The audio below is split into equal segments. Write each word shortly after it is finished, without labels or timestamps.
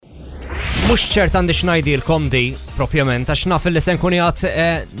Mhux ċert għandi x'ngħidilkom di propjament għax naf li se nkun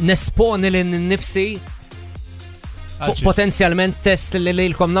jgħid nesponi lil nifsi potenzjalment test li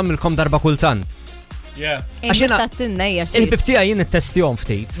lilkom nagħmilkom darba kultant. Il-bibtija jien nittestjom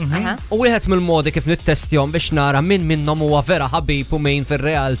ftit. U wieħed mill-modi kif nittestjom biex nara min minnhom huwa vera ħabib u min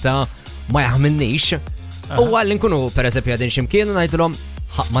fir-realtà ma jaħminnix. U għalli nkunu pereżempju għadin x'imkien u ngħidulhom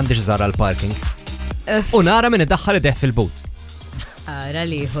m'għandix żara l-parking. U nara min iddaħħal ideħ fil-but. Ara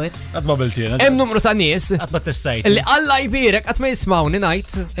liħor. Għatma biltina. Hemm numru ta' nies Għatma testajt. illi Alla jbirek qatt ma jismawni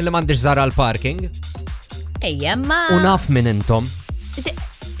ngħid illi m'għandix żara l-parking. Ejja, ma. U naf min intom.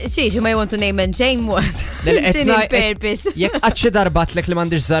 Xiex, ma you want to name and shame what? X'inhi l-purpose? Jekk qatt darbatlek li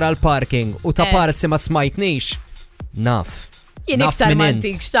m'għandix żara l-parking u ta' parsi ma smajtnix, naf. Jien iktar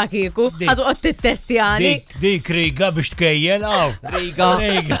mantik x'takiku, għadu qed tittestjani. Dik riga biex tkejjel,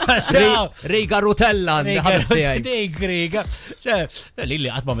 Riga Rutella Dik riga. Lili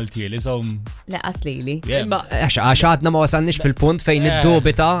għatma miltieli, Leqas lili. Għax għadna ma wasalniex fil-punt fejn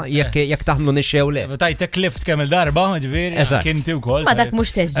id-dubita jekk taħmlu nixxew le. Tajtek lift kemm il-darba, ġifieri, kinti wkoll. Ma dak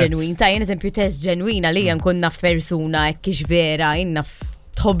mhux test ġenwin, ta' jien eżempju test ġenwin għalija nkun naf persuna hekk kiex vera, naf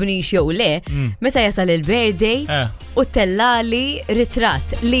tħobbnix jew le, meta jasal il-birthday u tellali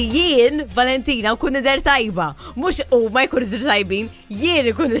ritratt li jien Valentina u kun idher tajba. Mhux ma jkun idher tajbin, jien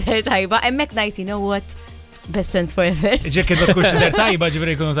ikun idher tajba, hemmhekk ngħid you know what? Best friends forever. Ġek kien tkun idher tajba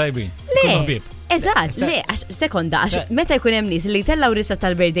ġifieri jkunu tajbin. Le. Eżatt, le, għax sekonda, għax meta jkun hemm nies li tellaw ritratt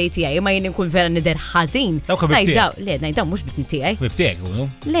tal-birthday tiegħi ma jien inkun vera nidher ħażin. Ngħidaw mhux bitni tiegħi. Bibtiegħek unu?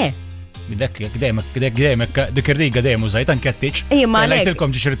 Le. Dik ir-riga dejjem użajt ankettiċ. Ma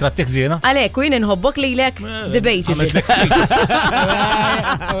ngħidilkom ġiex ritrattik żiena. Għalhekk u jien inħobbok lilek debate.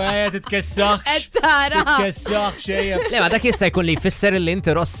 Titkessaħx. Titkessaħx xejn. Le ma dak jista' jkun li jfisser li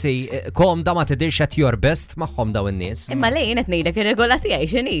inti Rossi komda ma tidirx at your best magħhom daw in-nies. Imma lejn qed ngħidlek ir-regola tiegħi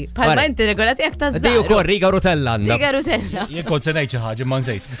x'inhi. Bħalma inti regola tiegħek ta' żgħar. Di wkoll riga Rutella għandha. Riga Rutella. Jien kont se ngħid xi ħaġa ma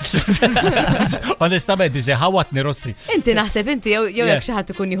nżejt. Onestament se ħawatni Rossi. Inti naħseb inti jew jekk xi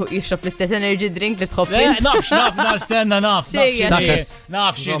ħadd ikun jixrob l-istess energy drink li tħobb int.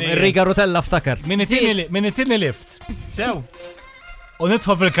 Nafx Riga Rutella ftakar. Min itini lift. Sew. U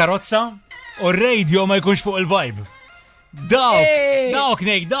nidħol fil-karozza u r-radio ma jkunx fuq il-vibe. Dawk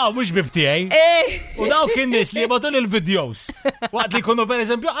nejk, mux bibtijaj. U dawk in-nies li jibgħatu il-videos. Waqt li jkunu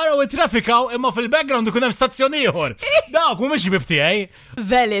pereżempju araw it-trafikaw imma fil-background ikun hemm stazzjon ieħor. Dawk mhumiex bibtijaj.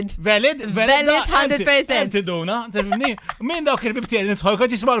 Valid 100%. Tiduna, tifhimni? Min dawk il-bibtijaj nidħol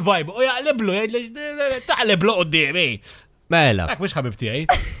kont jisma' l-vibe u jaqliblu taqliblu qudiemi. Mela. Dak mhux ħabib tiegħi.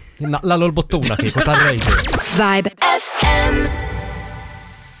 Naqlalu l-bottuna kieku tar-radio. Vibe FM.